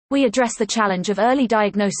We address the challenge of early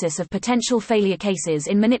diagnosis of potential failure cases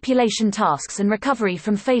in manipulation tasks and recovery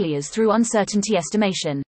from failures through uncertainty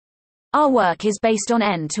estimation. Our work is based on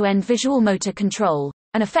end-to-end visual motor control,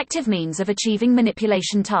 an effective means of achieving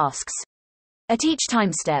manipulation tasks. At each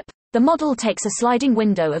time step, the model takes a sliding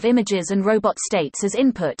window of images and robot states as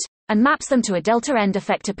input, and maps them to a delta end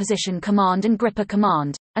effector position command and gripper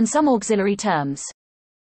command, and some auxiliary terms.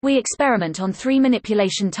 We experiment on 3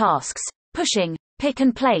 manipulation tasks: pushing, pick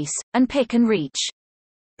and place, and pick and reach.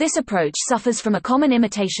 This approach suffers from a common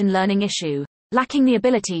imitation learning issue, lacking the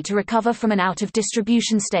ability to recover from an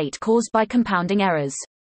out-of-distribution state caused by compounding errors.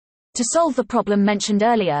 To solve the problem mentioned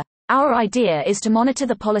earlier, our idea is to monitor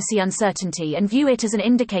the policy uncertainty and view it as an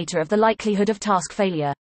indicator of the likelihood of task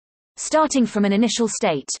failure. Starting from an initial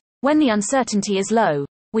state, when the uncertainty is low,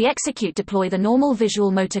 we deploy the normal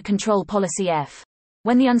visual motor control policy F.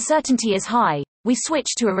 When the uncertainty is high, we switch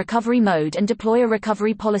to a recovery mode and deploy a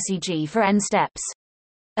recovery policy G for n steps.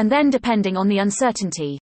 And then, depending on the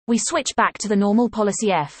uncertainty, we switch back to the normal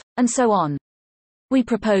policy F, and so on. We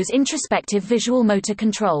propose introspective visual motor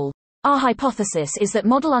control. Our hypothesis is that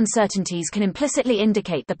model uncertainties can implicitly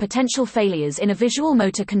indicate the potential failures in a visual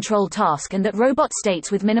motor control task, and that robot states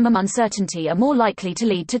with minimum uncertainty are more likely to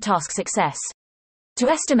lead to task success. To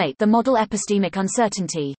estimate the model epistemic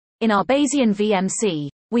uncertainty, in our Bayesian VMC,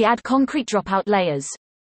 we add concrete dropout layers.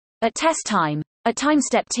 At test time, at time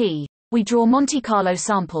step t, we draw Monte Carlo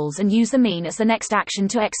samples and use the mean as the next action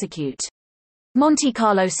to execute. Monte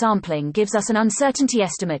Carlo sampling gives us an uncertainty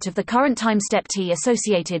estimate of the current time step t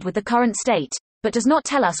associated with the current state, but does not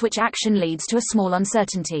tell us which action leads to a small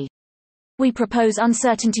uncertainty. We propose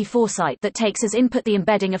uncertainty foresight that takes as input the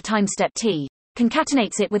embedding of time step t,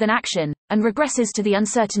 concatenates it with an action, and regresses to the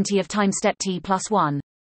uncertainty of time step t plus 1.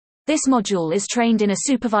 This module is trained in a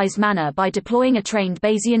supervised manner by deploying a trained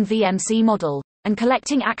Bayesian VMC model, and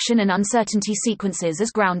collecting action and uncertainty sequences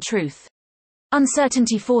as ground truth.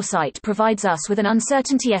 Uncertainty foresight provides us with an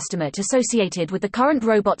uncertainty estimate associated with the current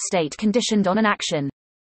robot state conditioned on an action.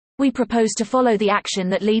 We propose to follow the action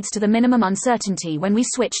that leads to the minimum uncertainty when we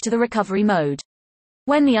switch to the recovery mode.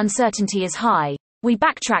 When the uncertainty is high, we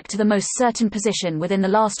backtrack to the most certain position within the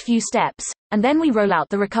last few steps, and then we roll out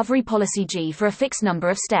the recovery policy G for a fixed number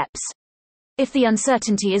of steps. If the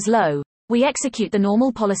uncertainty is low, we execute the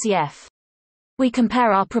normal policy F. We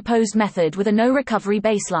compare our proposed method with a no recovery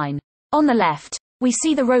baseline. On the left, we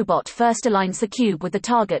see the robot first aligns the cube with the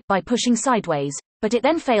target by pushing sideways, but it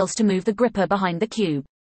then fails to move the gripper behind the cube.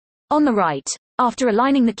 On the right, after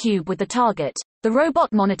aligning the cube with the target, the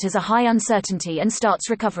robot monitors a high uncertainty and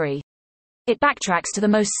starts recovery. It backtracks to the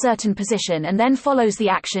most certain position and then follows the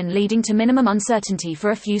action leading to minimum uncertainty for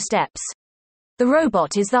a few steps. The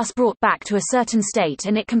robot is thus brought back to a certain state,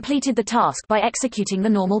 and it completed the task by executing the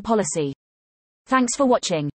normal policy. Thanks for watching.